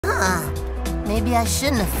Maybe I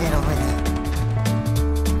shouldn't have fiddled with it.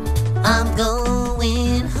 I'm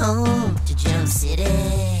going home to Jump City.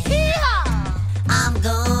 Yeehaw! I'm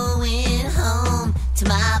going home to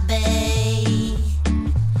my bay.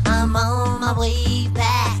 I'm on my way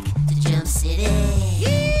back to Jump City.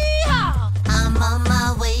 Yeehaw! I'm on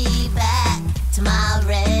my way back to my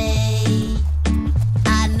Ray.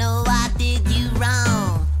 I know I did you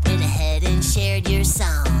wrong, went ahead and shared your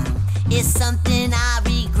song. It's something I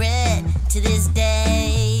regret to this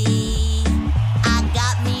day. I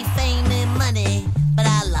got me fame and money, but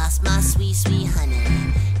I lost my sweet, sweet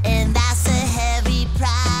honey. And that's a heavy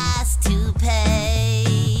price to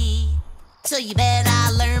pay. So you bet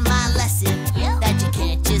I learned my lesson, that you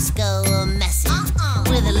can't just go a-messing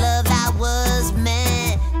with a love that was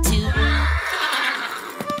meant to.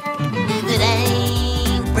 If it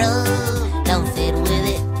ain't broke, don't fiddle with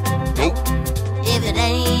it. Nope. If it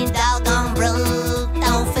ain't doggone broke,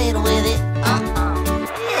 don't fiddle with it.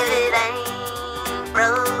 If it ain't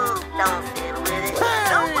broke, don't fiddle with it.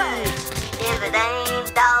 No way. If it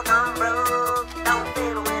ain't doggone broke, don't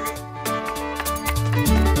fiddle with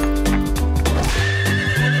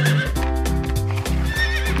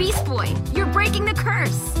it. Beast Boy, you're breaking the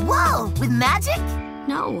curse. Whoa, with magic?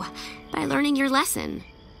 No, by learning your lesson.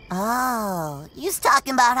 Oh, you's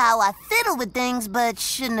talking about how I fiddle with things, but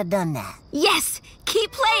shouldn't have done that. Yes,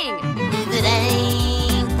 keep playing. If it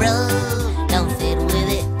ain't broke, don't fiddle with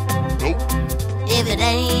it. Nope. If it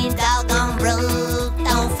ain't doggone broke,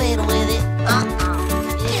 don't fiddle with it.